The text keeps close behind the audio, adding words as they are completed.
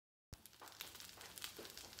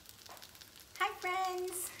Hi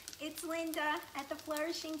friends, it's Linda at the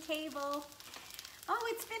Flourishing Table. Oh,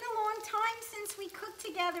 it's been a long time since we cooked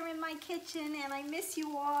together in my kitchen and I miss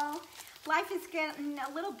you all. Life is getting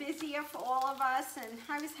a little busier for all of us and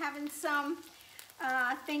I was having some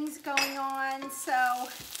things going on, so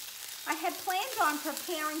I had planned on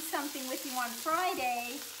preparing something with you on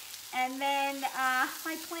Friday and then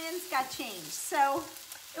my plans got changed. So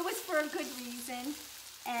it was for a good reason,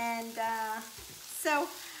 and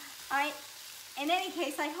in any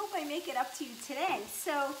case, I hope I make it up to you today.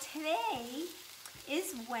 So today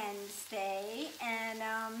is Wednesday, and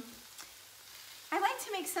I like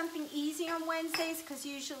to make something easy on Wednesdays because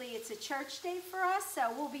usually it's a church day for us,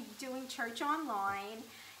 so we'll be doing church online.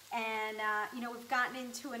 And you know, we've gotten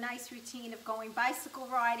into a nice routine of going bicycle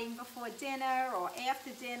riding before dinner or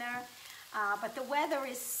after dinner, but the weather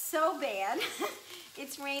is so bad.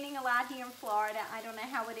 It's raining a lot here in Florida. I don't know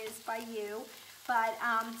how it is by you, but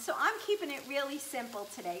so I'm keeping it really simple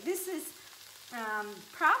today. This is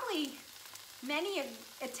probably many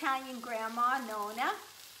Italian grandma, Nonna,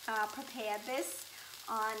 prepared this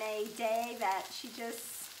on a day that she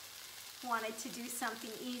just wanted to do something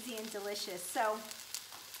easy and delicious. So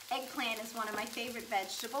eggplant is one of my favorite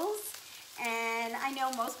vegetables, and I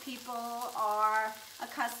know most people are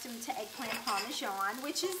accustomed to eggplant parmesan,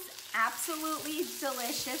 which is absolutely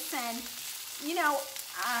delicious. And you know,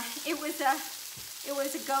 it was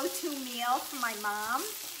a go-to meal for my mom,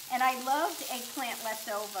 and I loved eggplant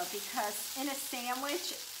leftover because in a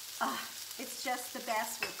sandwich, it's just the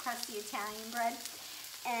best with crusty Italian bread.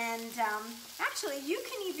 And actually, you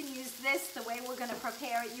can even use this the way we're going to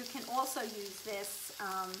prepare it. You can also use this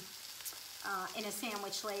in a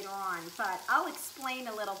sandwich later on, but I'll explain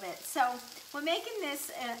a little bit. So we're making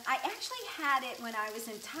this, I actually had it when I was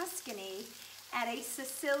in Tuscany at a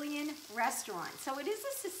Sicilian restaurant. So it is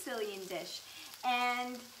a Sicilian dish,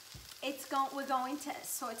 and we're going to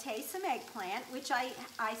saute some eggplant, which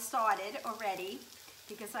I started already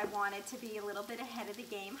because I wanted to be a little bit ahead of the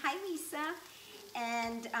game. Hi, Lisa.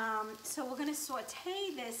 And so we're going to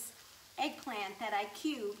saute this eggplant that I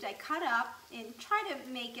cubed. I cut up and try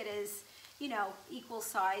to make it as, you know, equal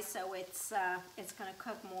size so it's going to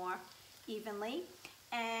cook more evenly.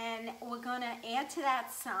 And we're going to add to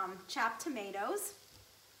that some chopped tomatoes.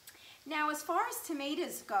 Now, as far as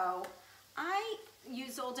tomatoes go, I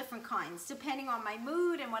use all different kinds depending on my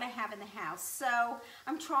mood and what I have in the house. So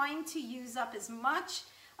I'm trying to use up as much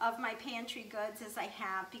of my pantry goods as I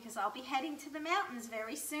have because I'll be heading to the mountains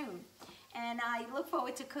very soon, and I look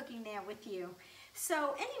forward to cooking there with you.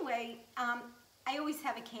 So anyway, I always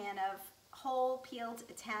have a can of whole peeled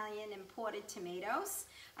Italian imported tomatoes.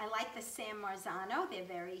 I like the San Marzano. They're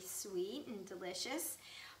very sweet and delicious,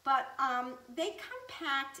 but they come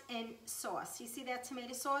packed in sauce. You see that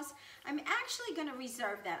tomato sauce? I'm actually going to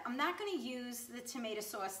reserve that. I'm not going to use the tomato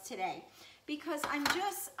sauce today because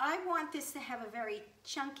I want this to have a very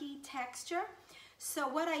chunky texture. So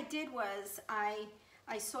what I did was I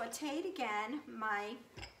sauteed again my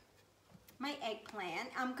eggplant.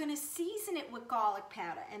 I'm going to season it with garlic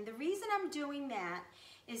powder, and the reason I'm doing that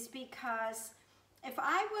is because if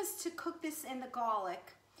I was to cook this in the garlic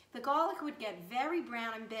would get very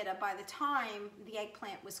brown and bitter by the time the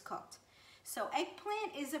eggplant was cooked. So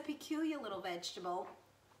eggplant is a peculiar little vegetable,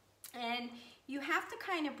 and you have to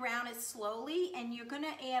kind of brown it slowly, and you're going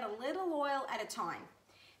to add a little oil at a time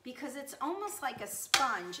because it's almost like a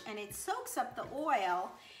sponge and it soaks up the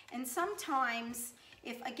oil. And sometimes,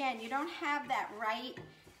 if again you don't have that right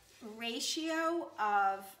ratio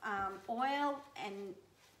of oil and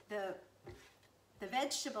the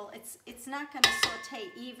vegetable, it's not going to saute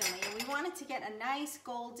evenly, and we want it to get a nice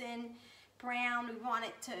golden brown. We want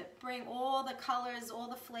it to bring all the colors, all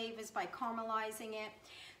the flavors by caramelizing it.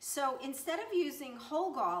 So instead of using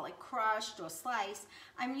whole garlic crushed or sliced,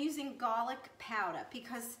 I'm using garlic powder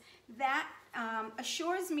because that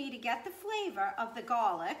assures me to get the flavor of the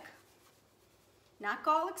garlic, not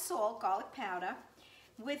garlic salt, garlic powder,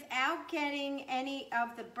 without getting any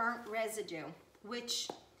of the burnt residue, which,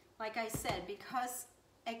 like I said, because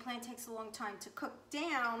eggplant takes a long time to cook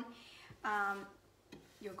down,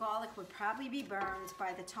 your garlic would probably be burned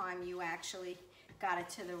by the time you actually got it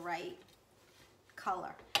to the right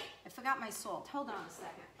color. I forgot my salt. Hold on a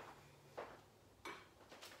second.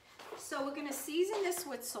 So we're going to season this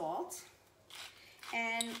with salt.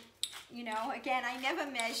 And, you know, again, I never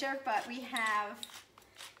measure, but we have,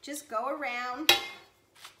 just go around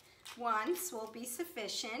once will be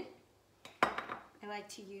sufficient. I like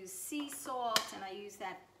to use sea salt, and I use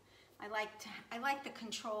that. I like the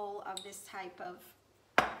control of this type of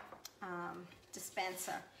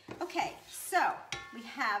dispenser. Okay, so we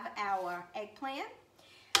have our eggplant.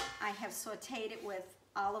 I have sauteed it with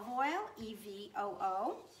olive oil,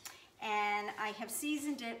 EVOO, and I have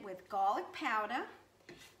seasoned it with garlic powder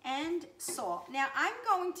and salt. Now I'm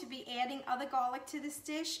going to be adding other garlic to this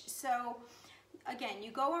dish, so again,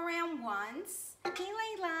 you go around once, hey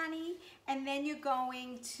Leilani, and then you're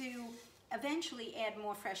going to eventually add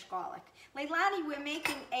more fresh garlic. Leilani, we're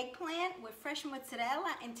making eggplant with fresh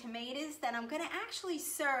mozzarella and tomatoes that I'm gonna actually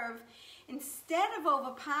serve instead of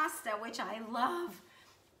over pasta, which I love.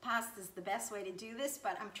 Pasta's the best way to do this,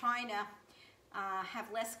 but I'm trying to have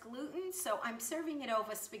less gluten, so I'm serving it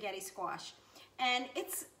over spaghetti squash. And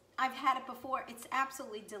I've had it before, it's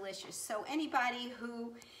absolutely delicious. So anybody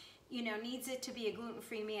who, you know, needs it to be a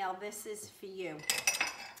gluten-free meal, this is for you.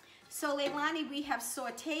 So Leilani, we have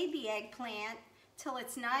sauteed the eggplant till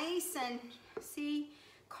it's nice and, see,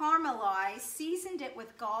 caramelized, seasoned it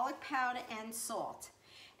with garlic powder and salt.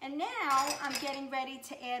 And now I'm getting ready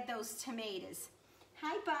to add those tomatoes.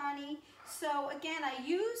 Hi Bonnie. So again, I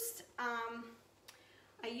used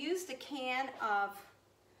a can of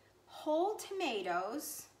whole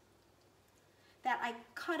tomatoes that I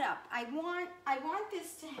cut up. I want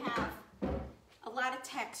this to have a lot of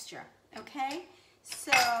texture, okay?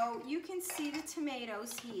 So you can see the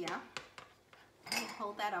tomatoes here. Let me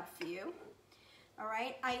hold that up for you. All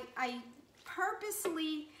right, I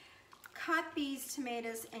purposely cut these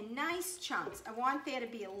tomatoes in nice chunks. I want there to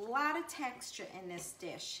be a lot of texture in this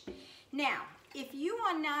dish. Now, if you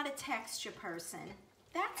are not a texture person,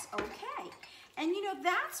 that's okay. And you know,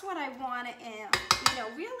 that's what I want to, you know,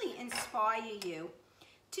 really inspire you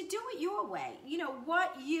to do it your way. You know,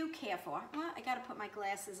 what you care for. Well, I got to put my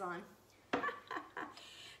glasses on.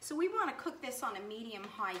 So we want to cook this on a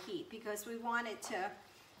medium-high heat because we want it to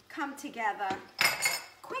come together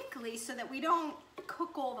quickly so that we don't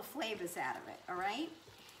cook all the flavors out of it, all right?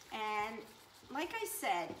 And like I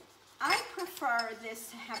said, I prefer this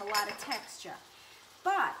to have a lot of texture,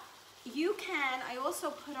 but you can, I also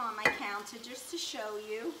put on my counter just to show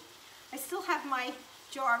you. I still have my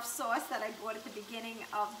jar of sauce that I bought at the beginning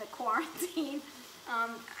of the quarantine.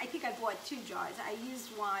 I think I bought 2 jars. I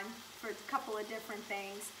used one for a couple of different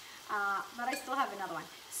things, but I still have another one.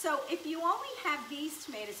 So if you only have these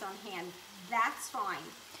tomatoes on hand, that's fine.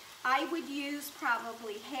 I would use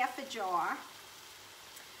probably half a jar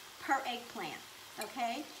per eggplant,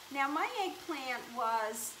 okay? Now my eggplant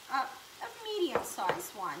was a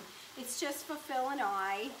medium-sized one. It's just for Phil and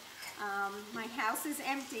I. My house is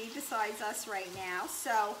empty besides us right now,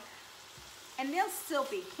 so, and there'll still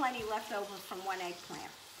be plenty left over from one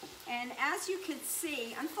eggplant. And as you can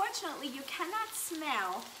see, unfortunately, you cannot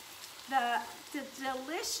smell the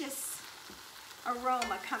delicious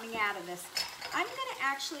aroma coming out of this. I'm going to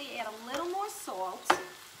actually add a little more salt.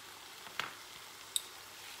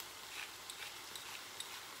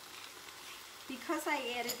 Because I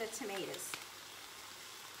added the tomatoes.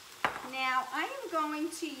 Now, I am going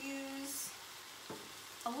to use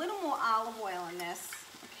a little more olive oil in this,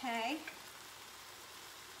 okay?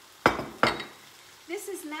 This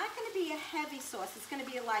is not going to be a heavy sauce, it's going to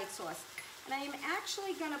be a light sauce. And I am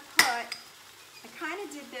actually going to put, I kind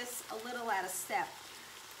of did this a little out of step.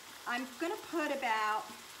 I'm going to put about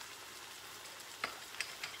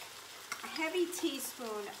a heavy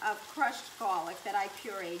teaspoon of crushed garlic that I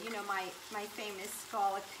pureed, you know, my famous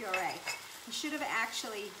garlic puree. I should have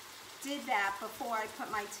actually did that before I put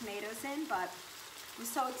my tomatoes in, but I'm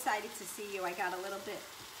so excited to see you. I got a little bit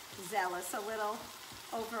zealous, a little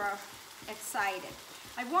overexcited.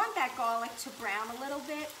 I want that garlic to brown a little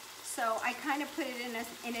bit, so I kind of put it in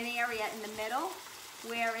an area in the middle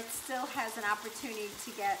where it still has an opportunity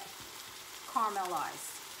to get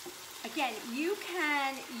caramelized. Again, you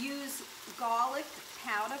can use garlic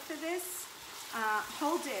powder for this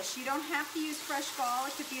whole dish. You don't have to use fresh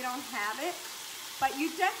garlic if you don't have it, but you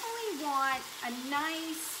definitely want a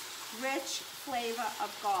nice, rich flavor of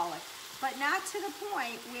garlic, but not to the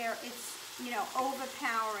point where it's, you know,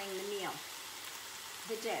 overpowering the meal,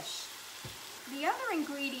 the dish. The other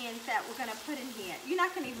ingredient that we're going to put in here, you're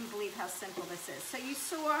not going to even believe how simple this is. So you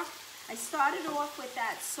saw, I started off with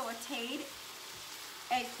that sauteed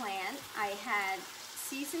eggplant. I had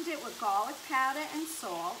seasoned it with garlic powder and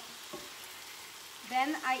salt.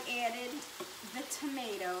 Then I added the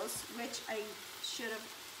tomatoes, which I should have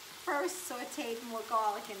first sauteed more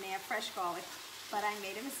garlic in there, fresh garlic, but I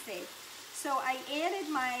made a mistake. So I added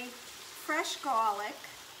my fresh garlic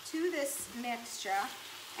to this mixture,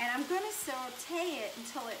 and I'm going to saute it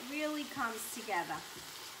until it really comes together.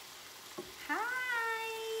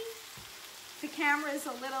 Hi! The camera is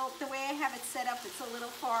a little, the way I have it set up, it's a little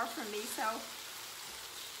far from me, so.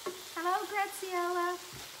 Hello, Graziella.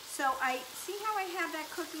 So I see how I have that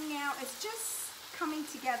cooking now. It's just coming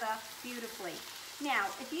together beautifully. Now,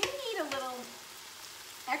 if you need a little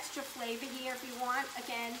extra flavor here, if you want,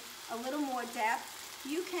 again, a little more depth,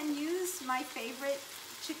 you can use my favorite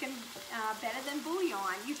chicken better than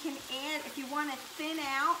bouillon. You can add, if you want to thin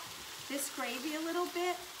out this gravy a little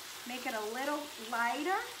bit, make it a little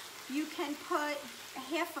lighter, you can put a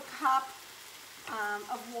half a cup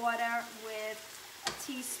of water with a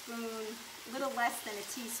teaspoon, a little less than a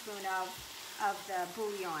teaspoon of the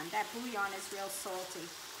bouillon. That bouillon is real salty.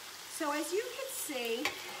 So as you can see,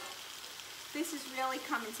 this is really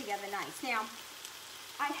coming together nice. Now,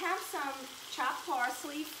 I have some chopped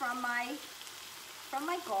parsley from my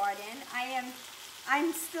garden.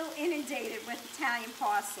 I'm still inundated with Italian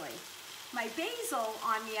parsley. My basil,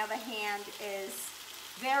 on the other hand, is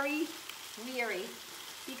very weary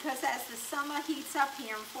because as the summer heats up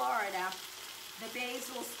here in Florida, the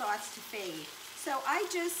basil starts to fade. So I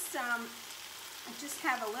just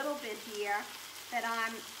have a little bit here that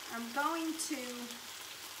I'm going to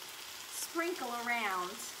sprinkle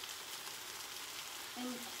around in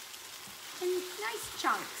nice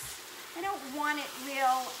chunks. I don't want it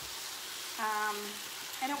real.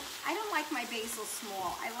 I don't like my basil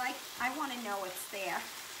small. I want to know it's there.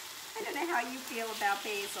 I don't know how you feel about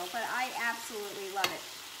basil, but I absolutely love it.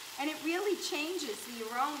 And it really changes the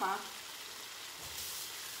aroma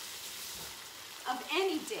of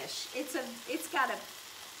any dish.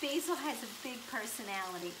 Basil has a big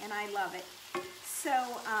personality, and I love it. So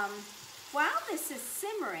while this is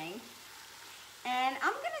simmering, and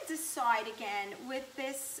I'm going to decide again with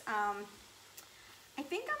this, I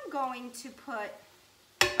think I'm going to put,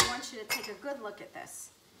 I want you to take a good look at this.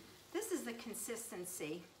 This is the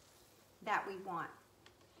consistency that we want.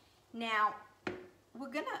 Now,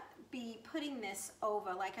 we're going to be putting this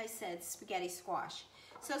over, like I said, spaghetti squash.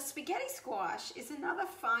 So spaghetti squash is another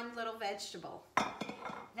fun little vegetable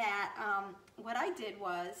that what I did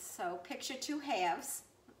was, so picture two halves.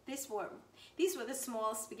 These were the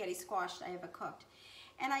smallest spaghetti squash I ever cooked.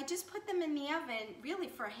 And I just put them in the oven really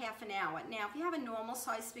for half an hour. Now, if you have a normal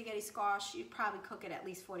size spaghetti squash, you'd probably cook it at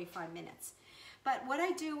least 45 minutes. But what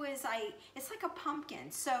I do is it's like a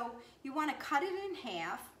pumpkin. So you want to cut it in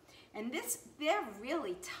half. And they're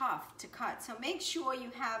really tough to cut. So make sure you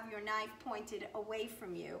have your knife pointed away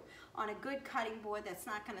from you on a good cutting board that's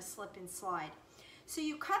not going to slip and slide. So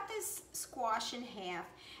you cut this squash in half,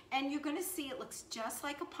 and you're going to see it looks just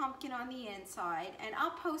like a pumpkin on the inside. And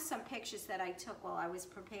I'll post some pictures that I took while I was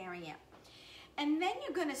preparing it. And then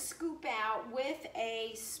you're going to scoop out with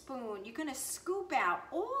a spoon. You're going to scoop out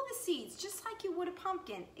all the seeds just like you would a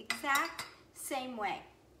pumpkin, exact same way.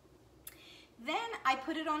 Then I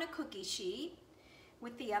put it on a cookie sheet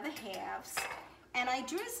with the other halves, and I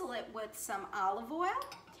drizzle it with some olive oil,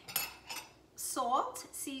 salt,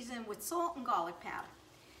 seasoned with salt and garlic powder.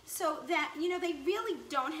 So that, you know, they really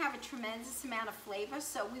don't have a tremendous amount of flavor,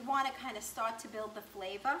 so we want to kind of start to build the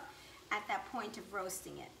flavor at that point of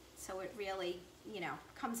roasting it. So it really, you know,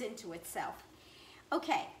 comes into itself.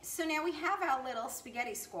 Okay, so now we have our little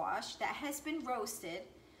spaghetti squash that has been roasted,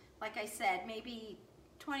 like I said, maybe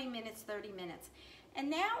 20 minutes, 30 minutes. And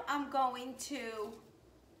now I'm going to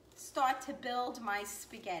start to build my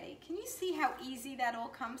spaghetti. Can you see how easy that all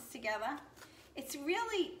comes together? It's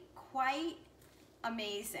really quite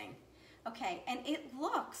amazing. Okay, and it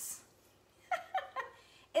looks,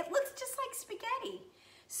 it looks just like spaghetti.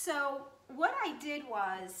 So what I did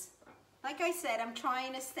was, like I said, I'm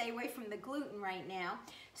trying to stay away from the gluten right now.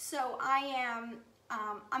 So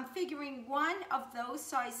I'm figuring one of those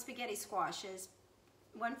size spaghetti squashes,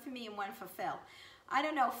 one for me and one for Phil. I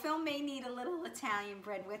don't know, Phil may need a little Italian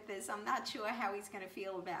bread with this. I'm not sure how he's gonna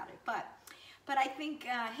feel about it, but I think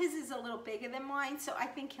his is a little bigger than mine, so I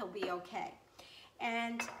think he'll be okay.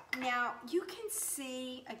 And now you can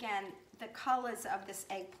see, again, the colors of this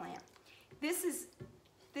eggplant. This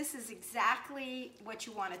is exactly what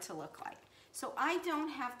you want it to look like. So I don't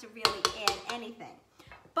have to really add anything.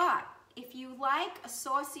 But if you like a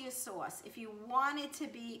saucier sauce, if you want it to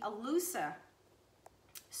be a looser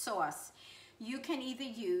sauce, you can either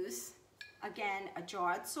use, again, a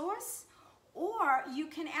jarred sauce, or you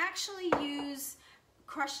can actually use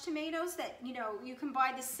crushed tomatoes that, you know, you can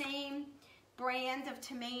buy the same brand of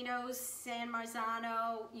tomatoes, San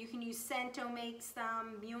Marzano. You can use Cento makes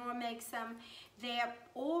them, Muir makes them. They're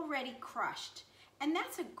already crushed. And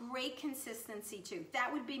that's a great consistency too.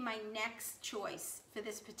 That would be my next choice for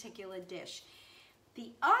this particular dish.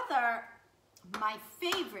 The other, my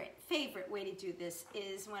favorite way to do this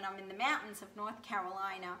is when I'm in the mountains of North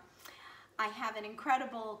Carolina. I have an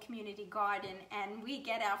incredible community garden, and we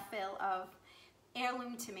get our fill of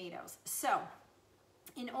heirloom tomatoes. So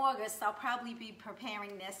in August, I'll probably be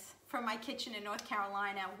preparing this from my kitchen in North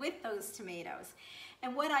Carolina with those tomatoes.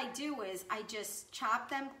 And what I do is I just chop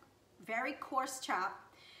them, very coarse chop,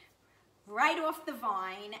 right off the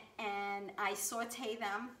vine, and I saute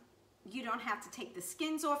them. You don't have to take the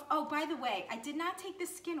skins off. Oh, by the way, I did not take the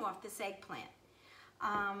skin off this eggplant.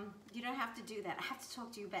 You don't have to do that. I have to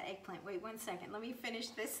talk to you about eggplant. Wait 1 second. Let me finish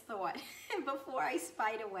this thought before I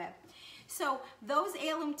spider web. So those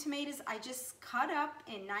heirloom tomatoes, I just cut up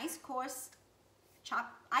in nice coarse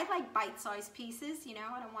chop. I like bite-sized pieces, you know.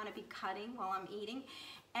 I don't want to be cutting while I'm eating.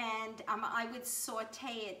 And I would saute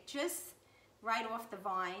it just right off the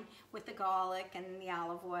vine with the garlic and the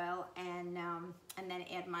olive oil, and then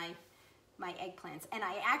add my eggplants. And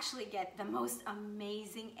I actually get the most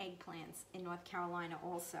amazing eggplants in North Carolina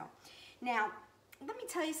also. Now, let me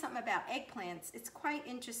tell you something about eggplants. It's quite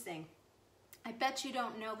interesting. I bet you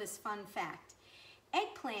don't know this fun fact.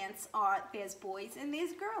 Eggplants are, there's boys and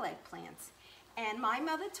there's girl eggplants. And my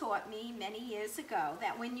mother taught me many years ago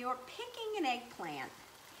that when you're picking an eggplant,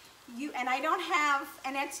 and I don't have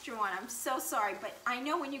an extra one, I'm so sorry, but I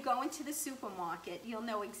know when you go into the supermarket, you'll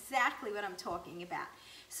know exactly what I'm talking about.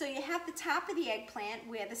 So you have the top of the eggplant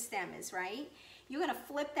where the stem is, right? You're gonna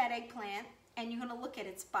flip that eggplant and you're gonna look at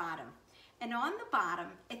its bottom. And on the bottom,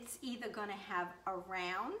 it's either gonna have a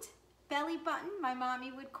round belly button, my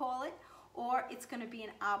mommy would call it, or it's gonna be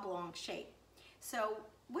an oblong shape. So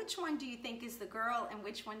which one do you think is the girl and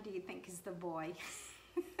which one do you think is the boy?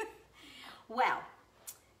 Well,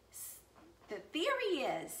 the theory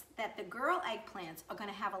is that the girl eggplants are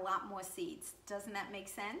gonna have a lot more seeds. Doesn't that make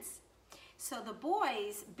sense? So the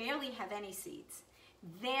boys barely have any seeds.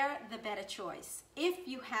 They're the better choice, if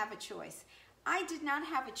you have a choice. I did not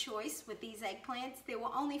have a choice with these eggplants. There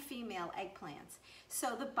were only female eggplants.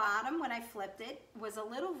 So the bottom, when I flipped it, was a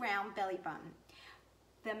little round belly button.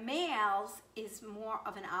 The male's is more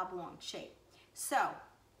of an oblong shape. So,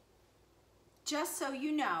 just so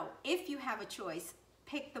you know, if you have a choice,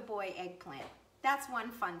 pick the boy eggplant. That's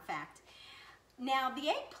one fun fact. Now, the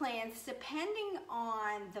eggplants, depending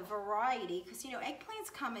on the variety, because you know,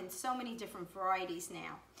 eggplants come in so many different varieties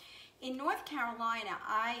now. In North Carolina,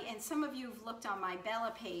 and some of you have looked on my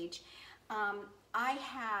Bella page, I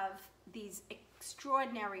have these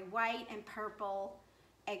extraordinary white and purple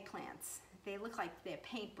eggplants. They look like they're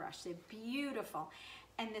paintbrush. They're beautiful.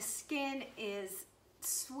 And the skin is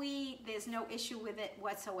sweet. There's no issue with it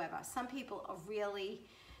whatsoever. Some people really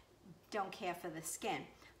don't care for the skin.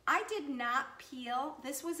 I did not peel.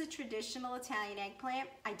 This was a traditional Italian eggplant.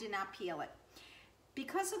 I did not peel it.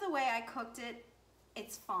 Because of the way I cooked it,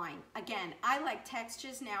 it's fine. Again, I like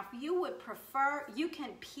textures. Now, if you would prefer, you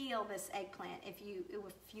can peel this eggplant if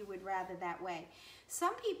you would rather that way.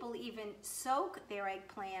 Some people even soak their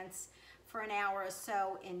eggplants for an hour or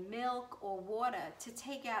so in milk or water to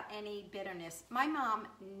take out any bitterness. My mom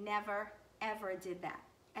never, ever did that.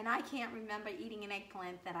 And I can't remember eating an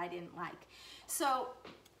eggplant that I didn't like. So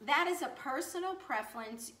that is a personal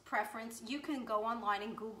preference. You can go online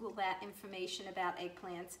and Google that information about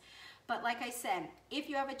eggplants. But like I said, if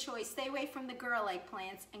you have a choice, stay away from the girl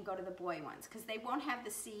eggplants and go to the boy ones because they won't have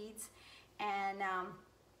the seeds, and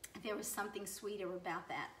there was something sweeter about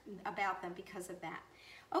them because of that.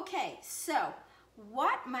 Okay, so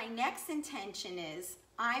what my next intention is,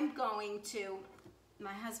 I'm going to,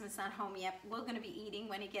 my husband's not home yet, we're going to be eating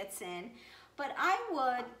when he gets in, but I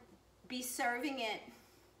would be serving it,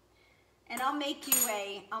 and I'll make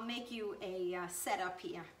you a setup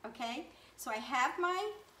here, okay? So I have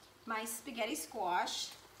my spaghetti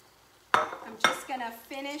squash. I'm just gonna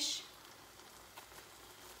finish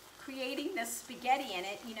creating the spaghetti in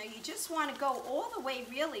it. You know, you just want to go all the way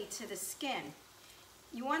really to the skin.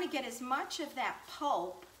 You want to get as much of that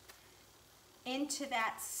pulp into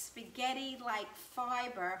that spaghetti-like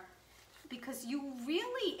fiber, because you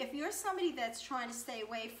really, if you're somebody that's trying to stay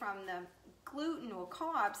away from the gluten or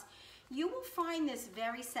carbs, you will find this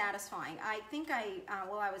very satisfying. I think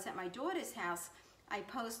while I was at my daughter's house, I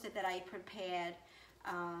posted that I prepared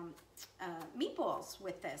meatballs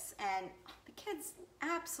with this, and the kids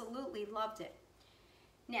absolutely loved it.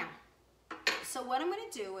 Now, so what I'm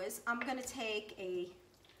going to do is I'm going to take a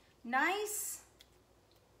nice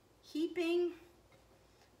heaping,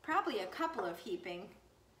 probably a couple of heaping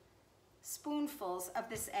spoonfuls of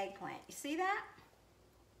this eggplant. You see that?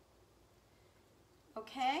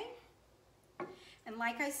 Okay? And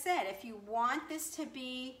like I said, if you want this to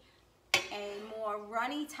be a more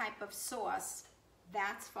runny type of sauce,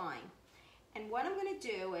 that's fine. And what I'm going to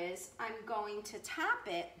do is I'm going to top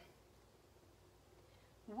it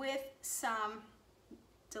with some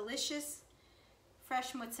delicious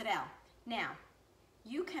fresh mozzarella. Now,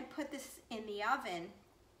 you can put this in the oven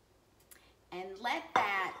and let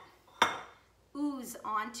that ooze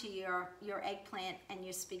onto your eggplant and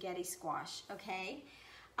your spaghetti squash, okay?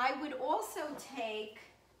 I would also take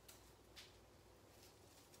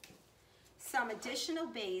some additional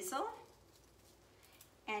basil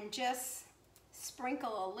and just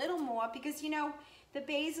sprinkle a little more, because you know, the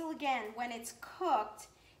basil, again, when it's cooked,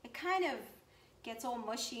 it kind of gets all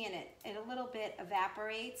mushy and it a little bit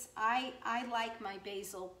evaporates. I like my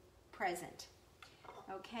basil present.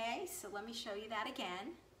 Okay, so let me show you that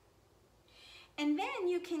again. And then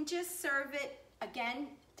you can just serve it, again,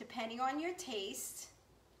 depending on your taste,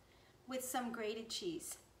 with some grated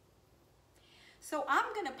cheese. So I'm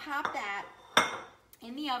gonna pop that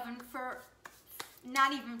in the oven for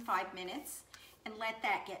not even 5 minutes and let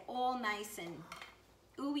that get all nice and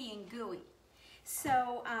ooey and gooey.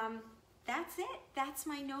 So that's it. That's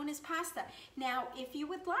my Nona's pasta. Now, if you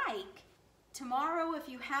would like, tomorrow, if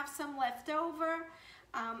you have some left over,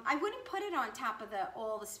 I wouldn't put it on top of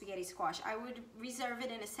all the spaghetti squash. I would reserve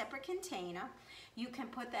it in a separate container. You can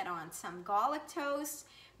put that on some garlic toast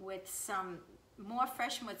with some more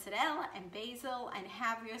fresh mozzarella and basil, and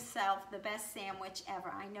have yourself the best sandwich ever.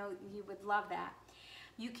 I know you would love that.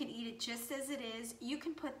 You can eat it just as it is. You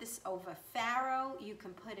can put this over farro. You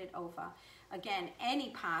can put it over, again, any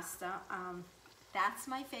pasta. That's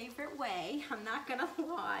my favorite way. I'm not gonna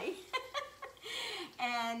lie.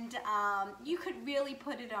 And you could really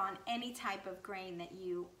put it on any type of grain that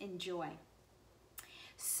you enjoy.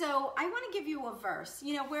 So I want to give you a verse.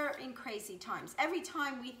 You know, we're in crazy times. Every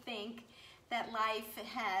time we think that life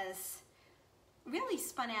has really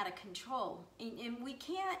spun out of control, and we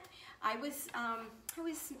can't. I was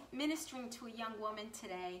ministering to a young woman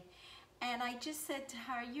today, and I just said to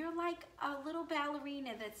her, "You're like a little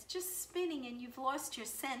ballerina that's just spinning and you've lost your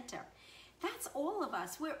center." That's all of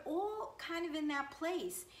us. We're all kind of in that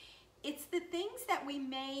place. It's the things that we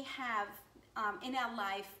may have in our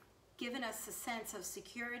life given us a sense of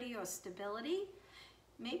security or stability,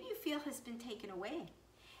 maybe you feel has been taken away.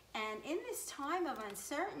 And in this time of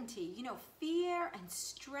uncertainty, you know, fear and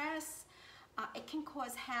stress, it can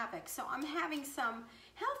cause havoc. So I'm having some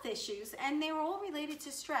health issues, and they were all related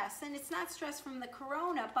to stress. And it's not stress from the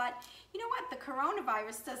corona, but you know what? The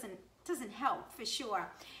coronavirus doesn't help, for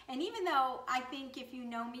sure. And even though I think if you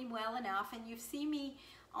know me well enough and you've seen me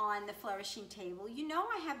on the Flourishing Table, you know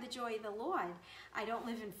I have the joy of the Lord. I don't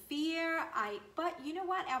live in fear. But you know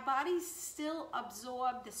what? Our bodies still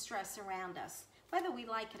absorb the stress around us, whether we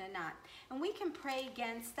like it or not. And we can pray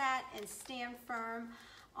against that and stand firm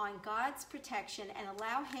on God's protection and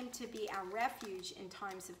allow Him to be our refuge in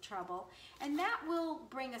times of trouble. And that will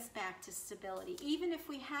bring us back to stability, even if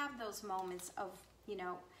we have those moments of, you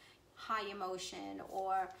know, high emotion,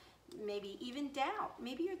 or maybe even doubt.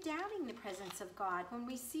 Maybe you're doubting the presence of God when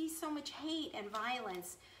we see so much hate and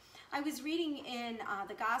violence. I was reading in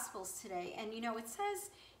the Gospels today, and you know, it says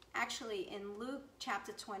actually in Luke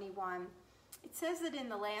chapter 21, it says that in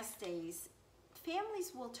the last days,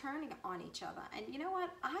 families will turn on each other. And you know what?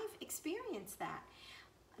 I've experienced that.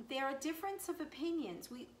 There are difference of opinions.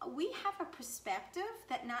 We have a perspective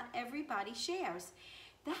that not everybody shares.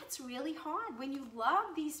 That's really hard when you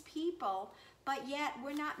love these people, but yet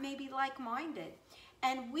we're not maybe like-minded.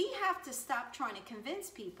 And we have to stop trying to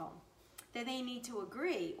convince people that they need to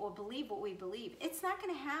agree or believe what we believe. It's not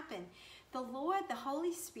going to happen. The Lord, the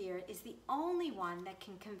Holy Spirit, is the only one that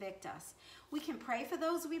can convict us. We can pray for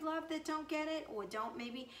those we love that don't get it or don't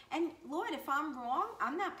maybe. And Lord, if I'm wrong,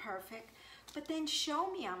 I'm not perfect, but then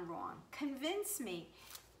show me I'm wrong. Convince me.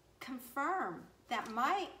 Confirm that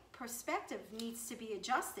my perspective needs to be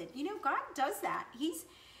adjusted. You know, God does that. He's,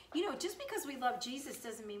 you know, just because we love Jesus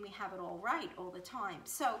doesn't mean we have it all right all the time.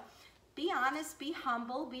 So be honest, be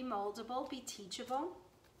humble, be moldable, be teachable.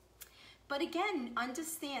 But again,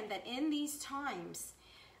 understand that in these times,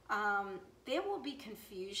 there will be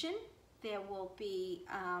confusion. There will be,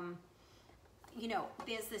 you know,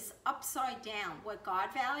 there's this upside down. What God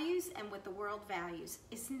values and what the world values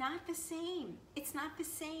is not the same. It's not the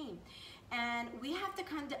same. And we have to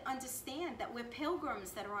kind of understand that we're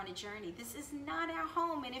pilgrims that are on a journey. This is not our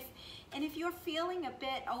home. And if you're feeling a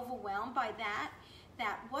bit overwhelmed by that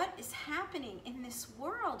what is happening in this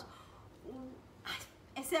world,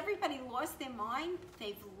 has everybody lost their mind?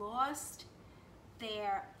 They've lost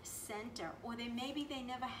their center, or maybe they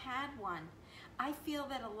never had one. I feel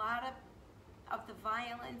that a lot of the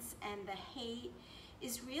violence and the hate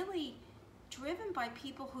is really driven by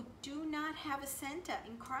people who do not have a center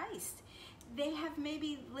in Christ. They have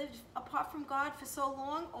maybe lived apart from God for so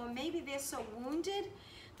long, or maybe they're so wounded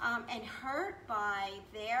and hurt by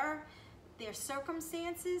their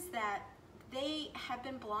circumstances that they have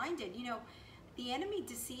been blinded. You know, the enemy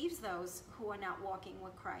deceives those who are not walking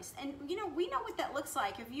with Christ. And you know, we know what that looks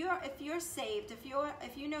like. If you're saved,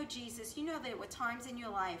 if you know Jesus, you know there were times in your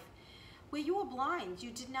life where you were blind. You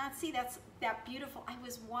did not see. That's that beautiful. I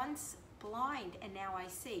was once blind and now I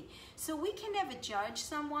see. So we can never judge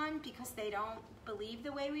someone because they don't believe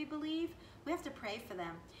the way we believe. We have to pray for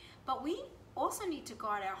them. But we also need to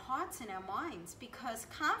guard our hearts and our minds, because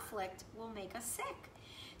conflict will make us sick.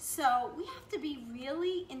 So we have to be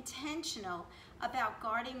really intentional about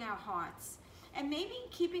guarding our hearts and maybe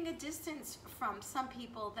keeping a distance from some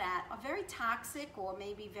people that are very toxic or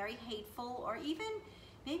maybe very hateful or even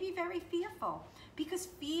maybe very fearful, because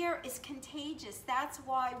fear is contagious. That's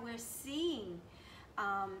why we're seeing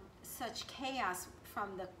such chaos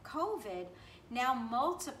from the COVID now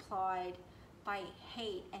multiplied by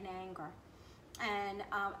hate and anger. And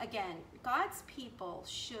again, God's people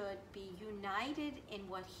should be united in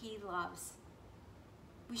what He loves.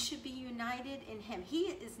 We should be united in Him. He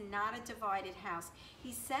is not a divided house.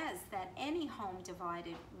 He says that any home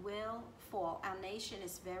divided will fall. Our nation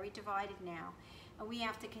is very divided now. And we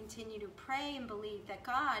have to continue to pray and believe that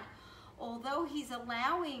God, although He's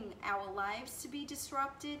allowing our lives to be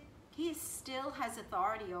disrupted, He still has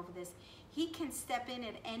authority over this. He can step in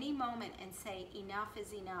at any moment and say, enough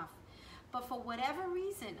is enough. But for whatever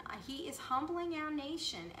reason, He is humbling our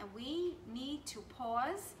nation, and we need to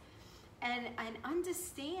pause and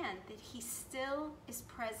understand that He still is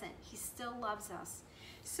present. He still loves us.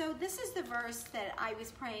 So this is the verse that I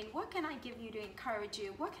was praying. What can I give you to encourage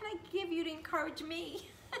you? What can I give you to encourage me?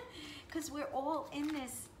 Because we're all in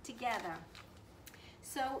this together.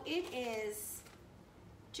 So it is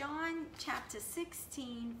John chapter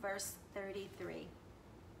 16, verse 33.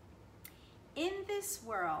 In this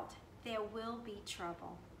world there will be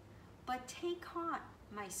trouble, but take heart,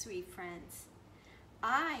 my sweet friends.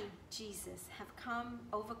 I, Jesus, have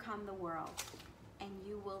overcome the world, and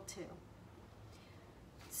you will too.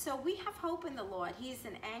 So we have hope in the Lord. He is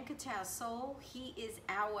an anchor to our soul. He is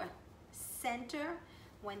our center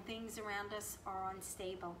when things around us are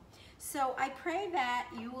unstable. So I pray that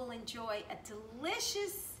you will enjoy a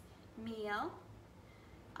delicious meal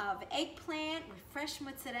of eggplant with fresh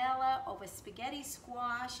mozzarella over spaghetti,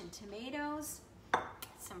 squash, and tomatoes,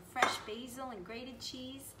 some fresh basil and grated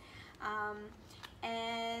cheese.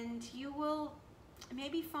 And you will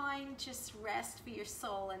maybe find just rest for your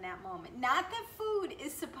soul in that moment. Not that food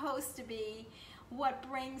is supposed to be what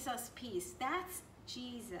brings us peace. That's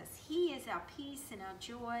Jesus. He is our peace and our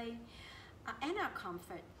joy and our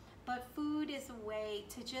comfort. But food is a way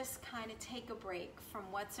to just kind of take a break from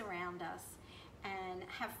what's around us and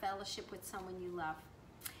have fellowship with someone you love.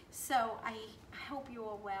 So I hope you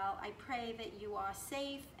are well. I pray that you are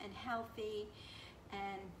safe and healthy,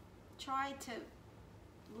 and try to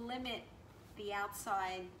limit the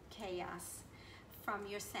outside chaos from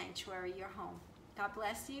your sanctuary, your home. God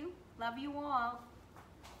bless you. Love you all.